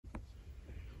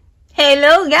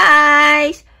Hello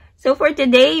guys! So for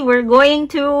today, we're going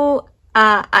to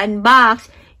unbox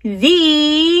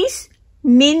these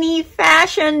mini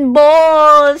fashion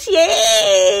balls!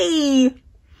 Yay!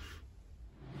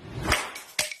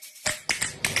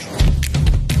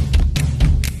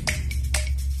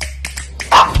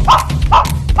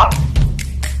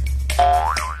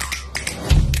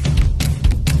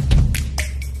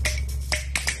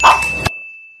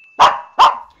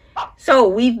 So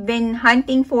we've been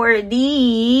hunting for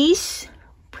these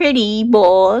pretty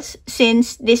balls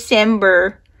since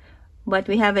December, but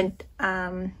we haven't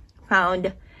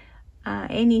found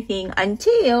anything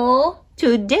until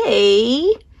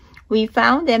today. We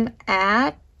found them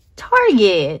at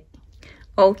Target.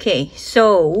 Okay,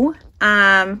 so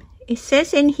it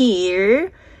says in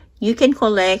here you can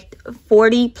collect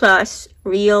 40 plus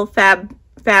real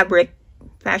fabric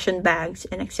fashion bags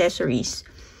and accessories.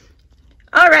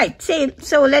 All right,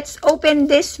 so let's open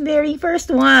this very first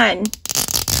one.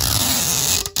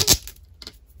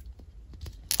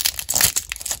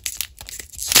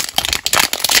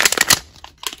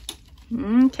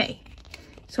 Okay,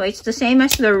 so it's the same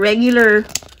as the regular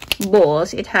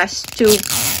balls. It has two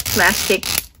plastic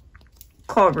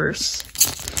covers.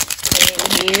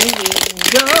 And here we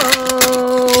go.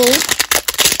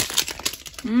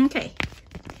 Okay,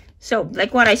 so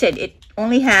like what I said, it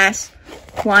only has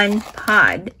one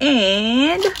pod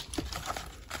and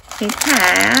it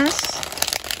has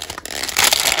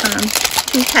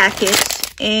two packets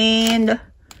and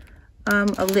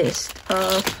a list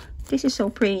of, this is so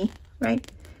pretty, right?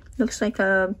 Looks like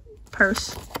a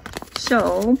purse.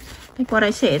 So like what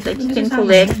I said, like you can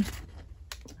collect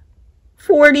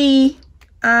 40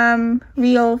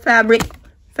 real fabric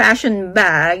fashion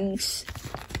bags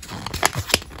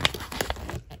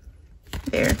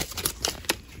there.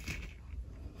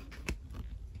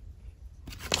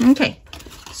 Okay,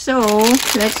 so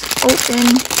let's open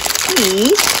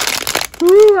these.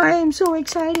 Ooh, I am so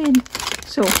excited.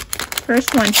 So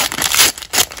first one,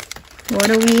 what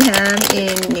do we have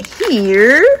in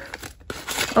here?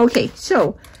 Okay,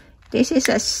 so this is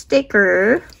a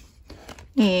sticker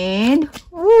and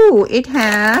oh, it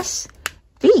has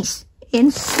these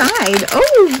inside.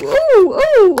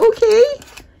 Oh, okay.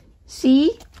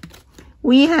 See,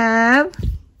 we have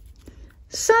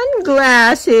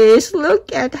sunglasses.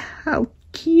 Look at how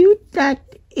cute that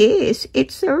is.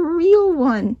 It's a real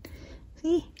one.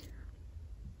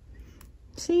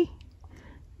 See,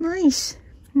 nice.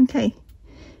 Okay,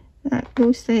 that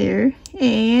goes there.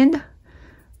 And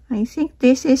I think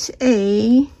this is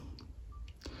a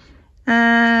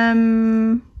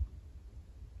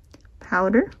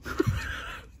powder.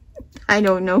 I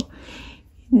don't know.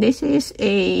 This is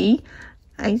a,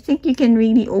 I think you can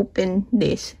really open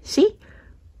this. See,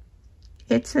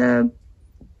 it's a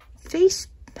face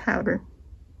powder.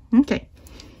 Okay,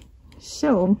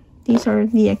 so these are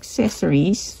the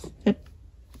accessories that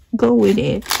go with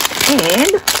it.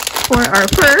 And for our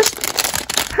first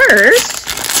purse,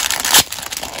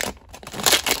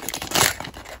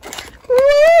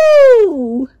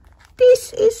 woo!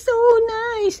 This is so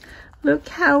nice. Look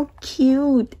how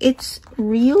cute. It's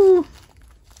real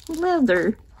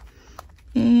leather.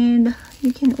 And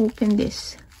you can open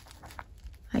this,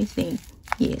 I think.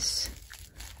 Yes.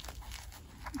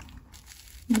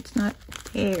 It's not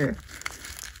there.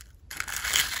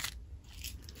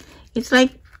 It's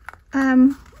like,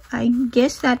 I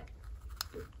guess that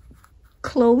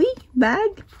Chloe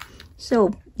bag.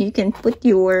 So you can put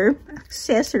your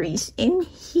accessories in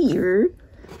here.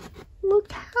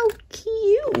 Look how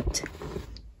cute.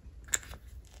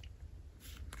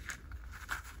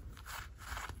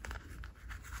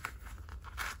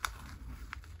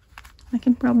 I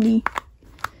can probably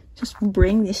just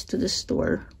bring this to the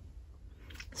store.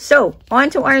 So, on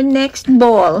to our next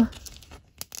ball.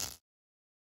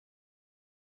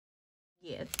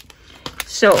 Yes.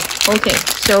 So, okay.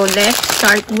 So, let's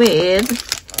start with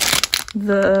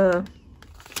the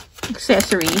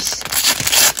accessories.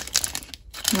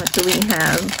 What do we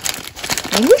have?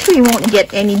 I wish we won't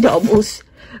get any doubles.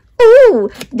 Oh,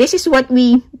 this is what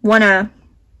we want to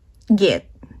get.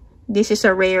 This is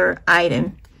a rare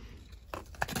item.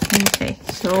 Okay,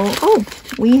 so, oh,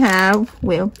 we have,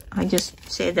 well, I just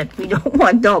said that we don't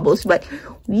want doubles, but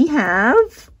we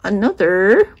have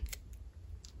another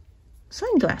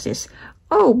sunglasses.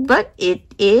 Oh, but it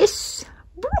is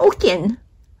broken.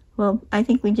 Well, I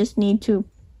think we just need to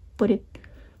put it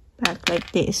back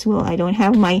like this. Well, I don't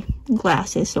have my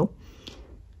glasses, so,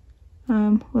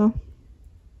 well,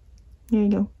 there you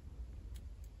go.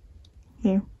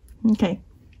 There, okay.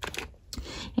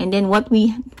 And then what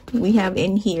we have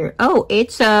in here, oh,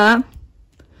 it's a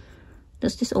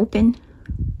Does this open?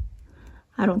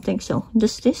 I don't think so.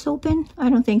 Does this open? I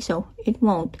don't think so. It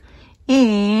won't.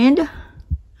 And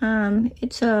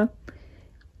it's a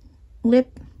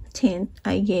lip tint,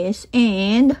 I guess,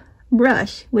 and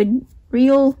brush with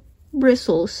real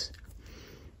bristles.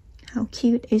 How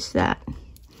cute is that?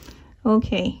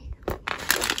 Okay.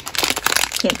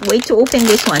 Can't wait to open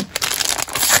this one.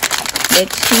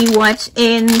 Let's see what's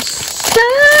inside.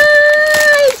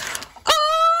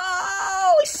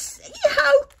 Oh, see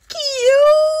how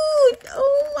cute.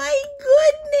 Oh my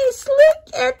goodness,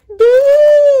 look at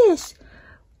this.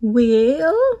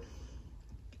 Well,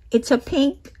 it's a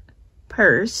pink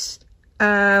purse.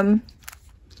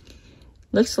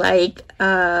 Looks like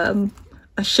a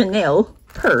Chanel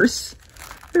purse,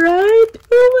 right?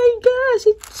 Oh my gosh,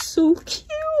 it's so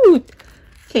cute.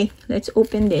 Okay, let's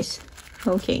open this.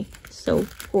 Okay, so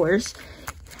of course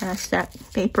it has that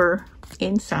paper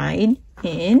inside,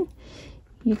 and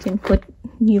you can put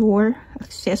your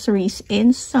accessories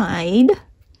inside.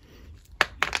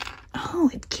 Oh,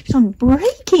 it keeps on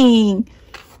breaking.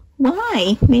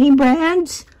 Why? Mini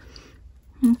brands?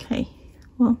 Okay,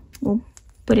 well, we'll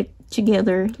put it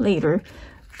together later,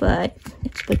 but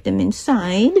let's put them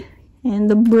inside, and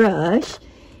the brush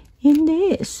in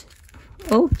this.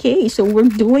 Okay, so we're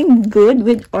doing good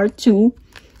with our two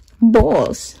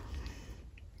balls.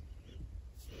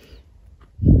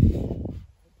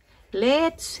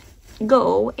 Let's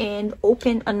go and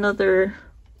open another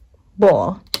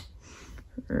ball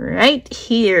right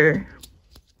here.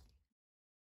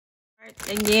 Start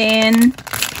again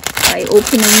by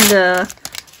opening the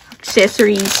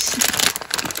accessories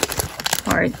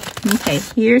part. Okay,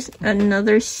 here's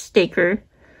another sticker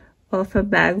of a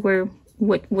bag where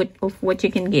what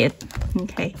you can get.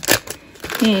 Okay,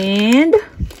 and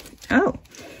oh,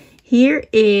 here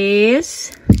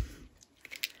is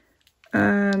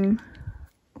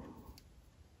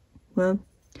well,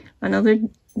 another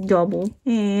double,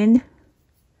 and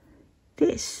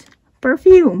this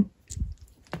perfume.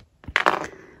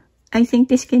 I think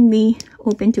this can be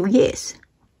open too. Yes,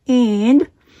 and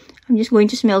I'm just going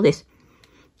to smell this.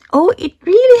 Oh, it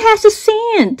really has a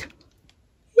scent.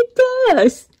 It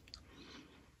does.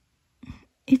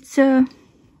 It's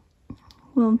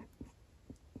well,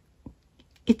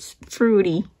 it's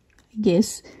fruity, I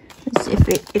guess.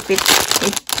 If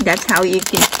that's how you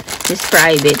can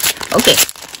describe it. Okay,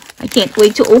 I can't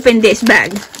wait to open this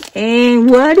bag. And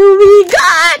what do we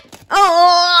got?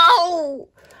 Oh,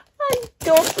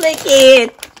 don't flick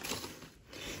it.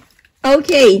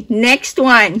 Okay, next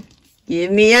one.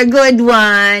 Give me a good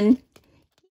one.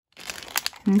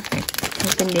 Okay,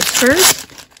 open this first.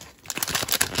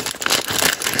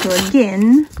 So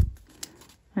again,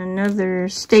 another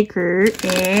sticker,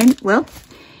 and well,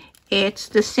 it's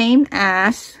the same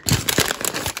as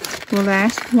the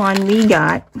last one we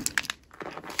got.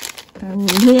 I'm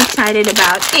really excited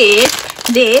about it.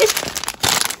 This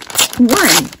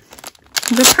one,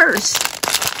 the purse.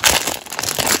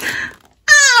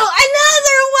 Oh,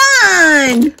 another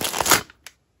one!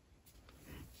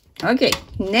 Okay,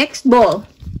 next ball.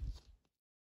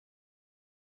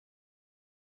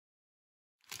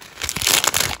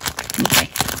 Okay,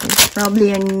 it's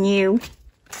probably a new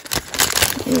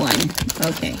one.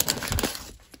 Okay.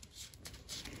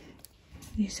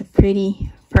 It's a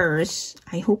pretty purse.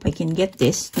 I hope I can get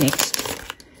this next.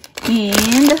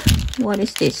 And what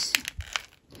is this?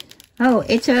 Oh,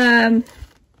 it's a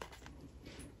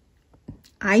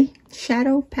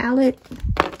eyeshadow palette.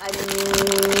 A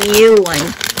new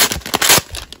one.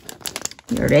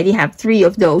 We already have 3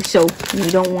 of those, so we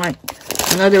don't want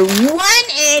another one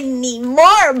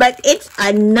anymore. But it's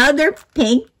another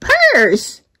pink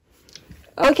purse.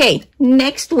 Okay,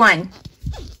 next one.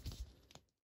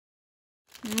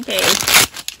 Okay,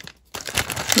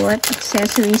 what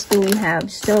accessories do we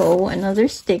have? So, another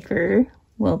sticker.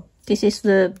 Well, this is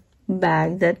the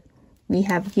bag that we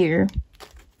have here.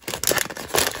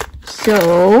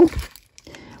 So,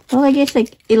 well, I guess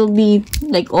like it'll be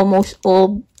like almost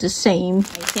all the same.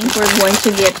 I think we're going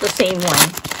to get the same one.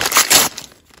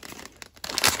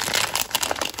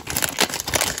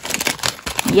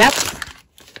 Yep.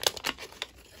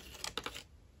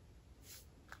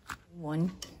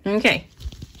 One. Okay.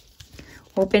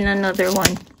 Open another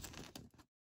one.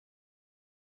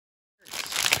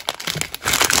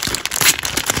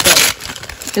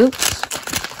 So,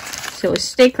 oops. So a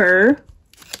sticker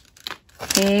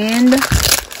and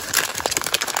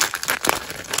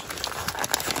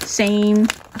same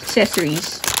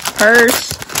accessories.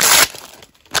 Purse.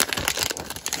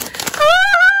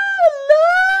 Oh,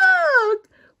 look!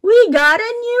 We got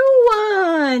a new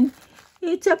one.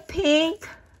 It's a pink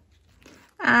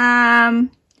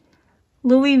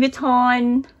Louis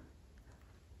Vuitton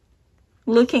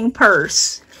looking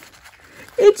purse.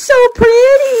 It's so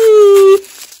pretty.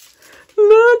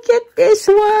 Look at this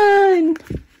one.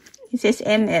 It says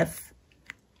MF.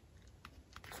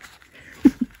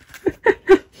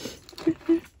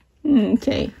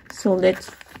 Okay, so let's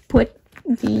put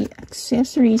the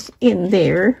accessories in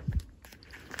there.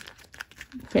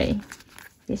 Okay,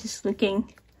 this is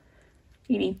looking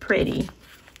really pretty.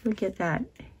 Look at that.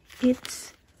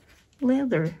 It's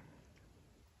leather.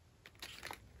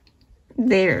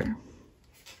 There.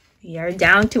 We are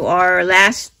down to our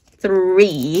last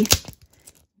 3.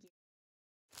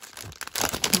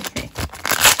 Okay.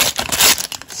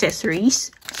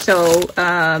 Accessories. So,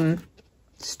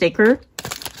 sticker.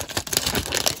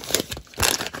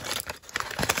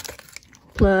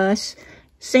 Plus,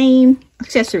 same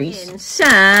accessories. Inside,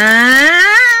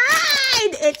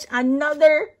 it's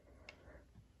another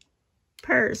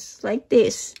purse like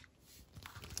this.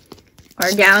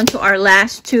 We're down to our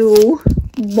last 2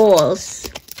 balls.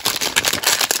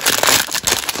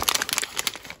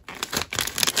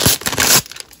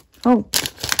 Oh,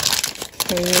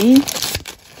 okay.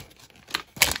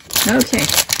 Okay,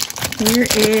 here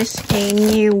is a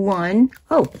new one.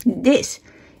 Oh, this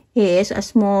is a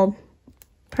small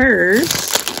purse.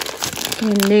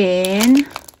 And then,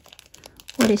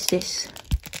 what is this?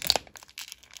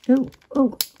 Oh,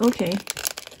 okay.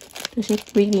 Does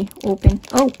it really open?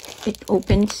 Oh, it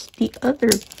opens the other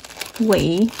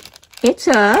way. It's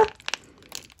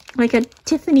like a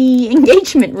Tiffany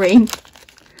engagement ring.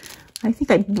 I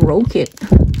think I broke it.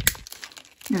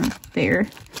 Oh, there.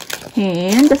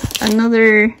 And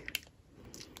another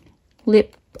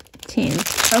lip tint.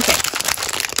 Okay,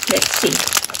 let's see.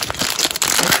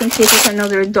 I think this is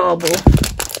another double.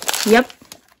 Yep,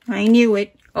 I knew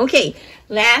it. Okay,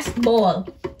 last ball.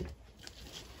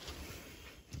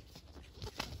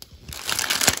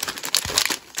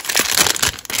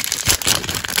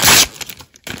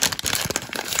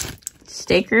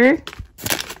 Sticker.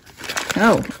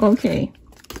 Oh, okay.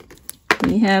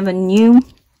 We have a new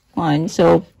one.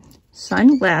 So,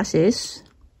 sunglasses.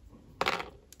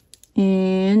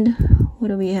 And what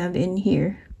do we have in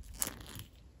here?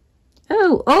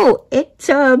 Oh, it's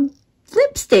a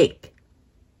lipstick.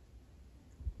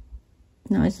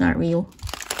 No, it's not real.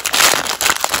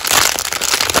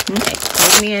 Okay,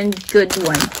 give me a good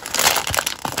one.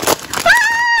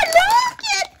 Ah, look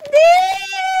at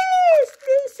this!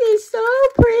 This is so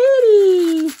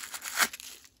pretty.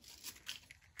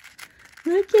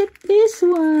 Look at this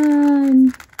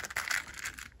one.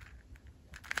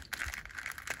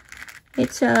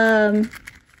 It's kind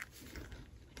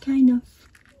of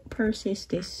purse is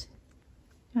this?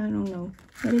 I don't know,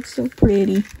 but it's so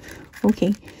pretty.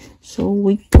 Okay, so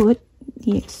we put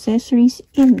the accessories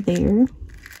in there.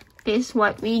 This is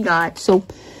what we got. So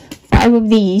 5 of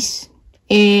these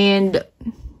and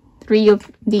 3 of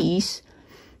these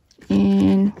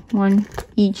and 1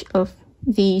 each of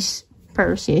these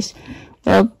purses.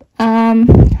 Well,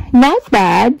 not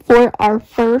bad for our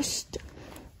first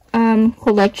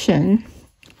collection.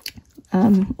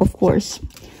 Of course,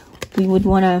 we would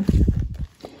want to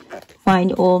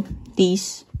find all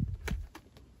these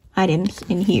items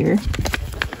in here,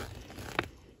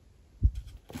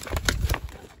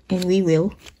 and we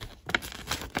will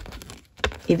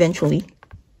eventually.